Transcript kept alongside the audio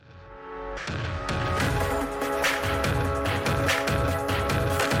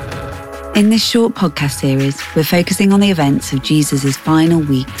In this short podcast series, we're focusing on the events of Jesus' final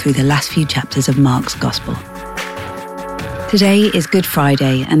week through the last few chapters of Mark's Gospel. Today is Good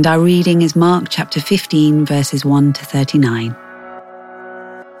Friday, and our reading is Mark chapter 15, verses 1 to 39.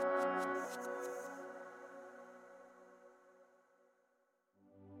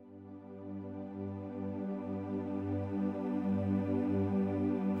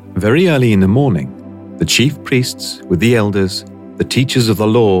 Very early in the morning, the chief priests with the elders, the teachers of the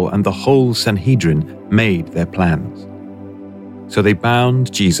law, and the whole Sanhedrin made their plans. So they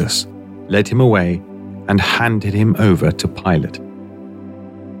bound Jesus, led him away, and handed him over to Pilate.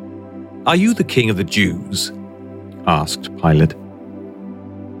 "Are you the king of the Jews?" asked Pilate.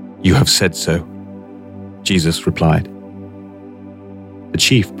 "You have said so," Jesus replied. The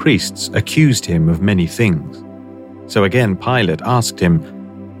chief priests accused him of many things. So again Pilate asked him,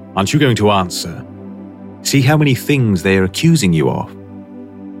 "Aren't you going to answer? See how many things they are accusing you of."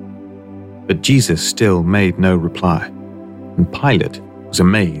 But Jesus still made no reply, and Pilate was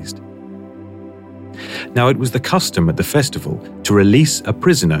amazed. Now it was the custom at the festival to release a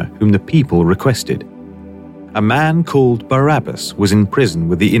prisoner whom the people requested. A man called Barabbas was in prison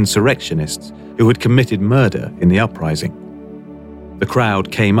with the insurrectionists who had committed murder in the uprising. The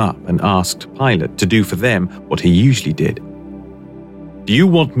crowd came up and asked Pilate to do for them what he usually did. "Do you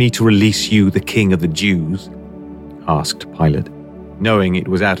want me to release you, the king of the Jews?" asked Pilate, knowing it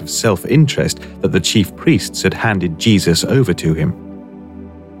was out of self-interest that the chief priests had handed Jesus over to him.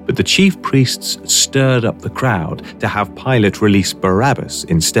 But the chief priests stirred up the crowd to have Pilate release Barabbas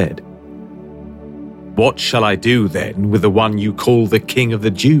instead. "What shall I do then with the one you call the king of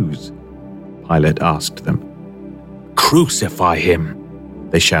the Jews?" Pilate asked them. "Crucify him,"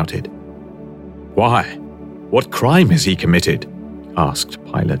 they shouted. "Why? What crime has he committed?" asked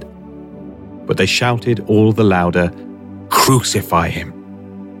Pilate. But they shouted all the louder, "Crucify him."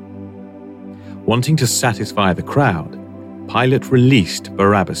 Wanting to satisfy the crowd, Pilate released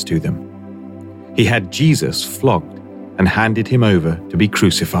Barabbas to them. He had Jesus flogged and handed him over to be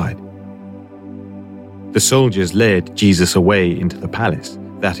crucified. The soldiers led Jesus away into the palace,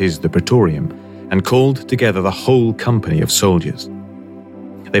 that is the praetorium, and called together the whole company of soldiers.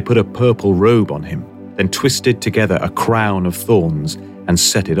 They put a purple robe on him, then twisted together a crown of thorns and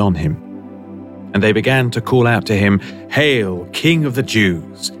set it on him. And they began to call out to him, "Hail, King of the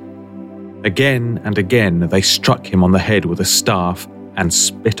Jews!" Again and again they struck him on the head with a staff and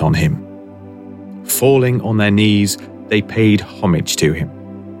spit on him. Falling on their knees, they paid homage to him.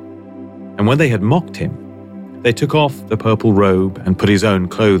 And when they had mocked him, they took off the purple robe and put his own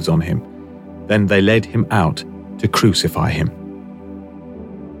clothes on him. Then they led him out to crucify him.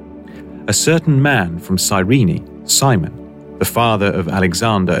 A certain man from Cyrene, Simon, the father of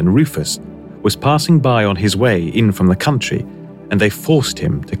Alexander and Rufus, was passing by on his way in from the country, and they forced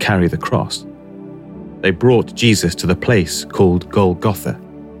him to carry the cross. They brought Jesus to the place called Golgotha,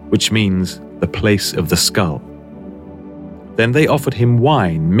 which means the place of the skull. Then they offered him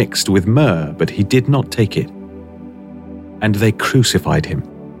wine mixed with myrrh, but he did not take it. And they crucified him.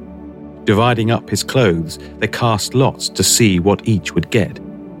 Dividing up his clothes, they cast lots to see what each would get.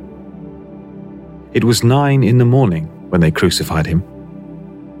 It was 9 a.m. when they crucified him.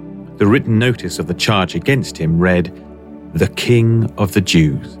 The written notice of the charge against him read, "The King of the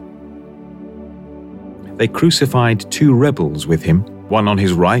Jews." They crucified 2 rebels with him, one on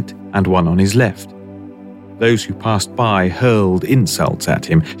his right and one on his left. Those who passed by hurled insults at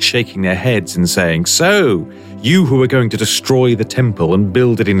him, shaking their heads and saying, "So, you who are going to destroy the temple and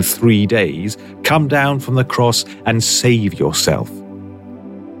build it in 3 days, come down from the cross and save yourself."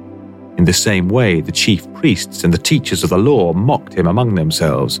 In the same way, the chief priests and the teachers of the law mocked him among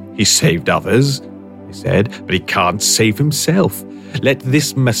themselves. "He saved others," they said, "but he can't save himself. Let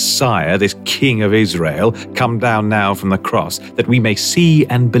this Messiah, this King of Israel, come down now from the cross, that we may see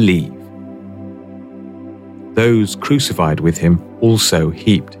and believe." Those crucified with him also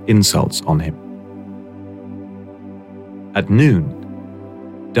heaped insults on him. At noon,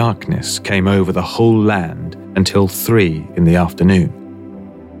 darkness came over the whole land until 3 p.m.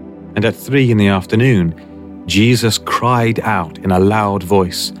 And at 3 p.m, Jesus cried out in a loud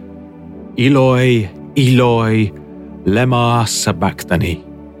voice, "Eloi, Eloi, lema sabachthani,"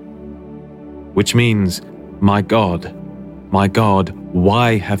 which means, my God,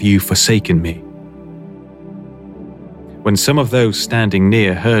 why have you forsaken me?" When some of those standing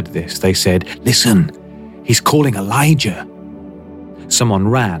near heard this, they said, "Listen, he's calling Elijah." Someone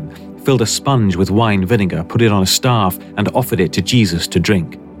ran, filled a sponge with wine vinegar, put it on a staff, and offered it to Jesus to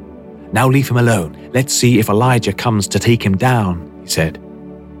drink. "Now leave him alone. Let's see if Elijah comes to take him down," he said.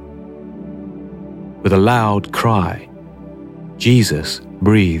 With a loud cry, Jesus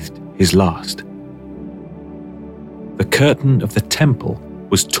breathed his last. The curtain of the temple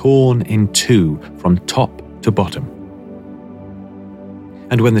was torn in two from top to bottom.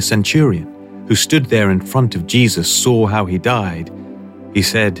 And when the centurion, who stood there in front of Jesus, saw how he died, he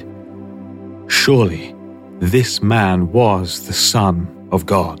said, "Surely this man was the Son of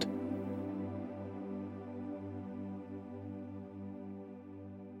God."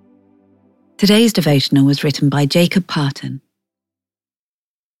 Today's devotional was written by Jacob Parton.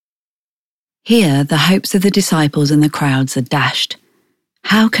 Here, the hopes of the disciples and the crowds are dashed.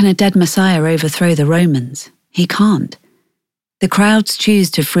 How can a dead Messiah overthrow the Romans? He can't. The crowds choose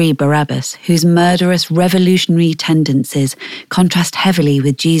to free Barabbas, whose murderous revolutionary tendencies contrast heavily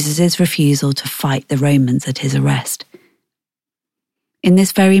with Jesus' refusal to fight the Romans at his arrest. In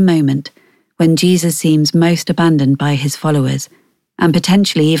this very moment, when Jesus seems most abandoned by his followers, and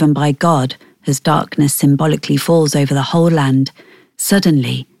potentially even by God, as darkness symbolically falls over the whole land,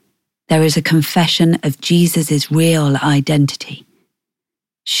 suddenly there is a confession of Jesus' real identity.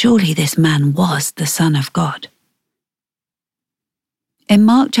 Surely this man was the Son of God. In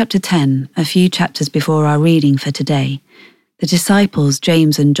Mark chapter 10, a few chapters before our reading for today, the disciples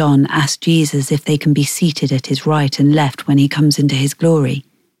James and John ask Jesus if they can be seated at his right and left when he comes into his glory.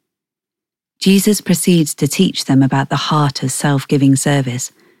 Jesus proceeds to teach them about the heart of self-giving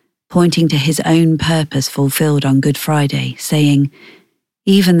service, pointing to his own purpose fulfilled on Good Friday, saying,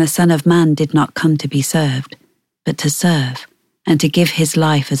 "Even the Son of Man did not come to be served, but to serve, and to give his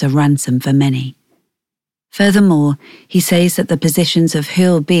life as a ransom for many." Furthermore, he says that the positions of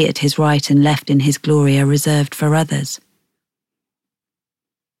who'll be at his right and left in his glory are reserved for others.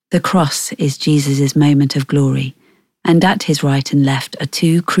 The cross is Jesus' moment of glory, and at his right and left are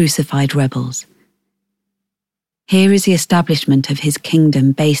two crucified rebels. Here is the establishment of his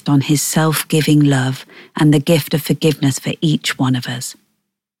kingdom based on his self-giving love and the gift of forgiveness for each one of us.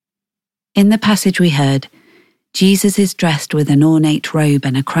 In the passage we heard, Jesus is dressed with an ornate robe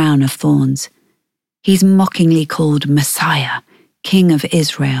and a crown of thorns. He's mockingly called Messiah, King of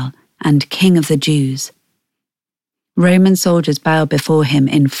Israel, and King of the Jews. Roman soldiers bow before him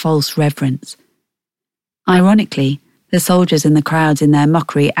in false reverence. Ironically, the soldiers and the crowds in their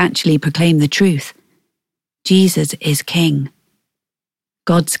mockery actually proclaim the truth. Jesus is King.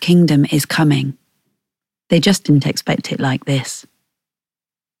 God's kingdom is coming. They just didn't expect it like this.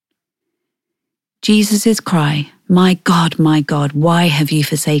 Jesus' cry, my God, why have you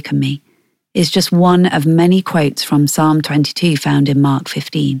forsaken me?" is just one of many quotes from Psalm 22 found in Mark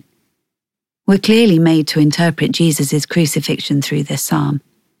 15. We're clearly made to interpret Jesus' crucifixion through this psalm.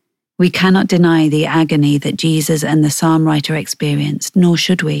 We cannot deny the agony that Jesus and the psalm writer experienced, nor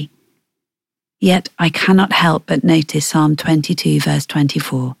should we. Yet I cannot help but notice Psalm 22 verse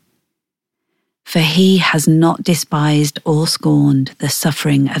 24. "For he has not despised or scorned the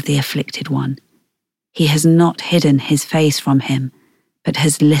suffering of the afflicted one. He has not hidden his face from him, but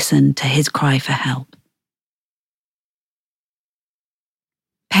has listened to his cry for help."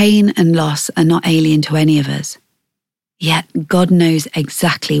 Pain and loss are not alien to any of us. Yet God knows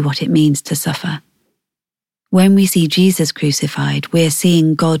exactly what it means to suffer. When we see Jesus crucified, we're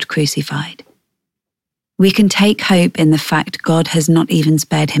seeing God crucified. We can take hope in the fact God has not even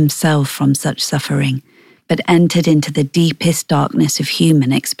spared himself from such suffering, but entered into the deepest darkness of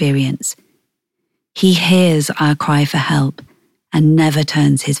human experience. He hears our cry for help and never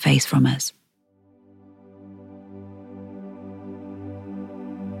turns his face from us.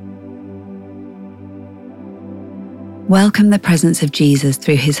 Welcome the presence of Jesus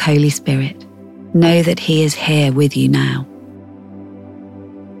through his Holy Spirit. Know that he is here with you now.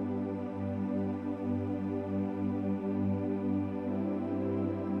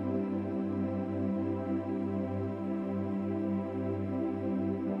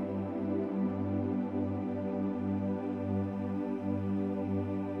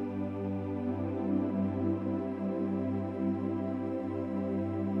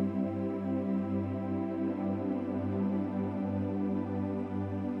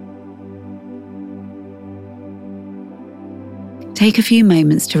 Take a few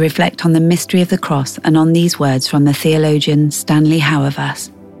moments to reflect on the mystery of the cross and on these words from the theologian Stanley Hauerwas.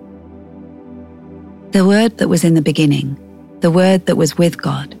 The Word that was in the beginning, the Word that was with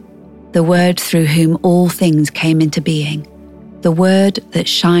God, the Word through whom all things came into being, the Word that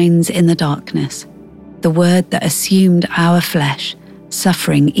shines in the darkness, the Word that assumed our flesh,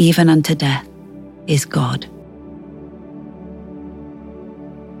 suffering even unto death, is God.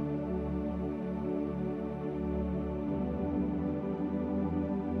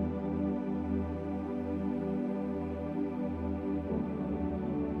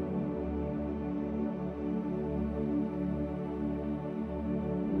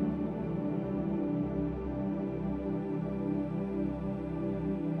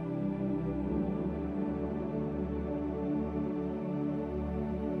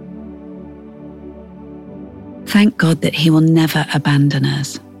 Thank God that He will never abandon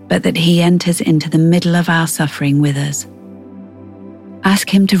us, but that He enters into the middle of our suffering with us.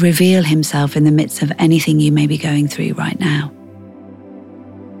 Ask Him to reveal Himself in the midst of anything you may be going through right now.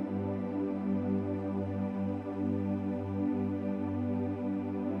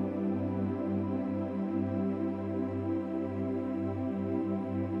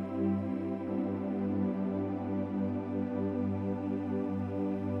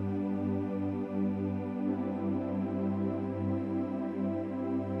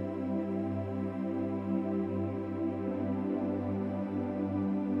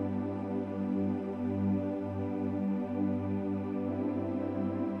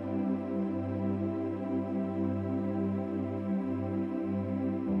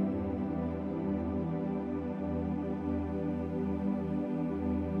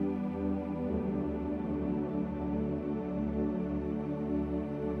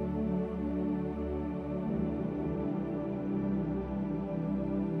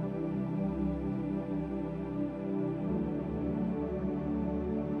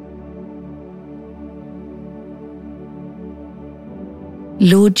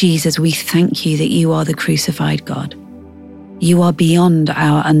 Lord Jesus, we thank you that you are the crucified God. You are beyond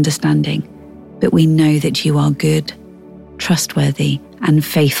our understanding, but we know that you are good, trustworthy, and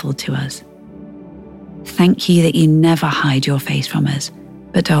faithful to us. Thank you that you never hide your face from us,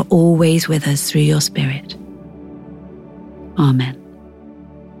 but are always with us through your Spirit. Amen.